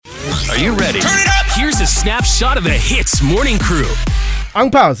Are you ready? Turn it up! Here's a snapshot of the Hits Morning Crew. Ang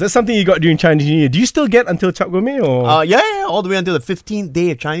Paos, that's something you got during Chinese New Year. Do you still get until Chap Gourmet or? Yeah, all the way until the 15th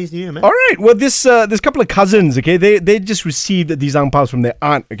day of Chinese New Year, man. All right. Well, this couple of cousins, okay, they just received these ang paos from their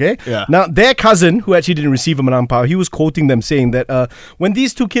aunt, okay? Yeah. Now, their cousin, who actually didn't receive them an ang pao, he was quoting them saying that when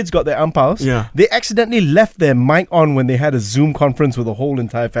these two kids got their ang paos, they accidentally left their mic on when they had a Zoom conference with the whole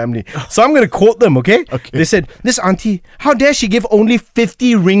entire family. So I'm going to quote them, okay? They said, "This auntie, how dare she give only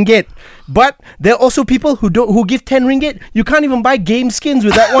 50 ringgit? But there are also people who give 10 ringgit. You can't even buy game skins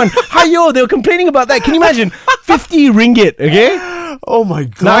with that one." Hiyo, they were complaining about that. Can you imagine? 50 ringgit, okay? Oh my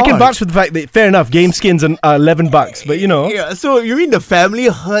god. Now I can vouch for the fact that, fair enough, game skins are $11, but you know. Yeah, so you mean the family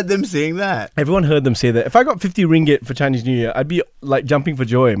heard them saying that? Everyone heard them say that. If I got 50 ringgit for Chinese New Year, I'd be like jumping for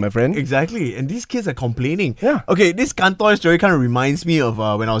joy, my friend. Exactly, and these kids are complaining. Yeah. Okay, this Kantor story kind of reminds me of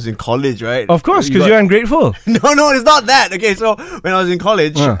when I was in college, right? Of course, because you're ungrateful. No, it's not that. Okay, so when I was in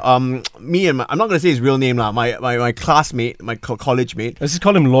college, me and I'm not gonna say his real name lah. My classmate, my college mate. Let's just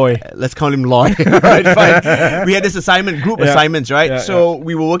call him Loy. Let's call him Lloyd. Right, fine. We had this group assignments, right? So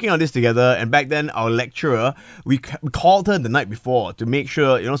we were working on this together, and back then our lecturer, we called her the night before to make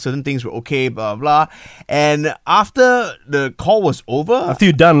sure certain things were okay, blah blah. And after the call was over, After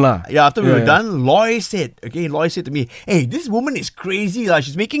you're done lah. after we were done, Lloyd said to me, "Hey, this woman is crazy lah.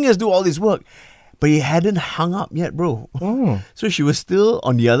 She's making us do all this work." But he hadn't hung up yet, bro. So she was still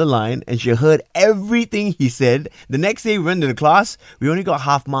on the other line, and she heard everything he said. The next day we went to the class, we only got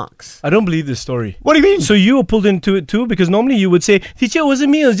half marks. I don't believe this story. What do you mean? So you were pulled into it too? Because normally you would say, "Teacher, it wasn't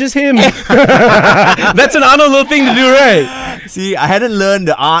me, it was just him." That's an honorable thing to do, right? See, I hadn't learned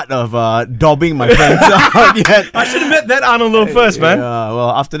the art of dobbing my friends out yet. I should have met that honorable first, man. Well,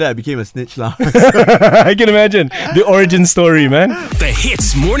 after that I became a snitch lah. I can imagine the origin story, man. The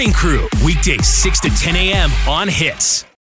Hits Morning Crew. Weekdays 6 to 10 a.m. on Hits.